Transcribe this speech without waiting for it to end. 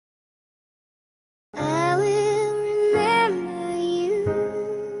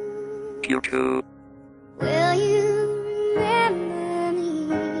you too. Will you remember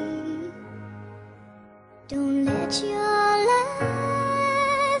me? Don't let your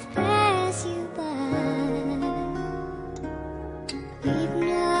life pass you by. We've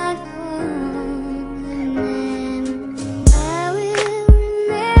not formed the memory. I will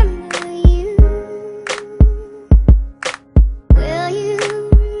remember you. Will you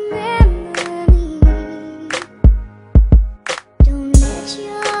remember me? Don't let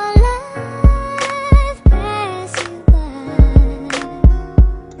your life pass you by.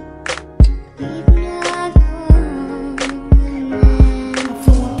 We've not formed the memory. I'm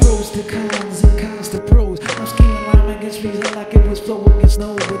flowing pros to cons and cons to pros. I'm scheming rhyme against reason like it was flow against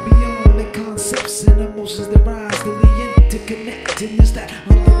no. But beyond the concepts and emotions that rise to the interconnectedness that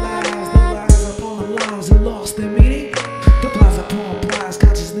underlies the lies upon the lies and lost their meaning. The plies upon plies,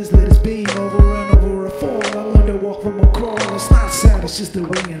 consciousness that is being over and over a fall. I learned to walk from a crawl. It's not sad, it's just the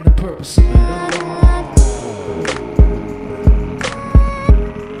way and the purpose of it all.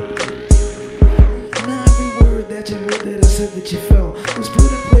 Now every word that you heard that I said that you felt was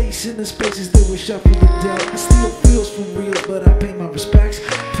put in place in the spaces that were shuffled and dealt. It still feels for real, but I pay my respects.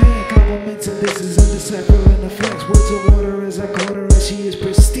 Paying compliments and this is a decipher and effects. Words of water as I caught her and she is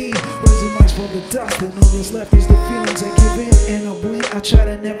pristine. Words of mice for the dust and all that's left is the feelings I give in and I win. I try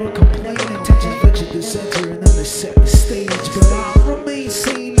to never complain. Intentions venture the center and then they set the stage. But I remain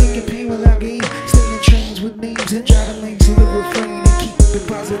sane, making pain without gain. Staying in trains with names and driving lanes to the refrain. And keep it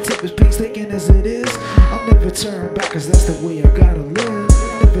positive as painstaking as it is. I'll never turn back cause that's the way I gotta live.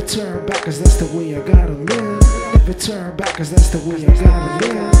 Never turn back cause that's the way I gotta live. Never turn back cause that's the way I gotta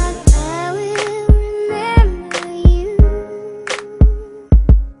live. I will remember you.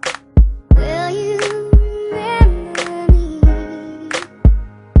 Will you remember me?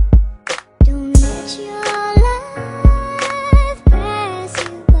 Don't let your life pass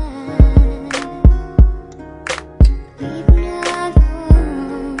you by. We've not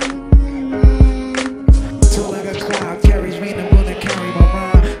formed the memory. So like a cloud carries rain, I'm gonna carry my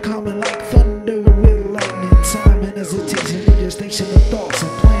rhyme. Coming like thunder with lightning. Time and hesitation, the gestation of thoughts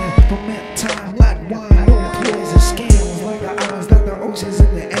and plans. Ferment time like wine, no poison scams. Like the eyes, like the oceans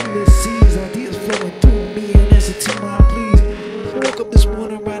and the endless seas. Ideas flowing through me and answer to my pleas. Woke up this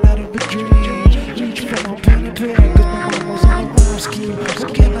morning right out of a dream. Reach for my pen and pad, cause my mind was on a rhyme scheme.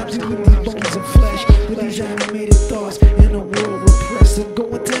 What can I do with these bones and flesh? With these animated thoughts in a world repressed. I'm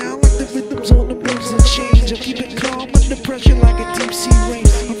going down like the rhythms on the moves and change. I keep it calm under pressure like a deep sea rain.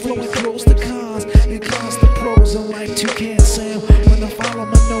 I'm flowing close to cons and cons to pros. I'm like toucan Sam. When I follow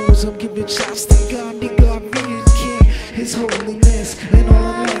my nose, I'm giving shots to God, the God-being King, His holiness, and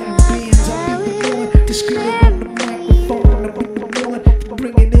all enlightened beings. I'll be the one to scream on the microphone. I'll be the one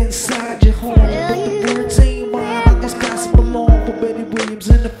bringing inside.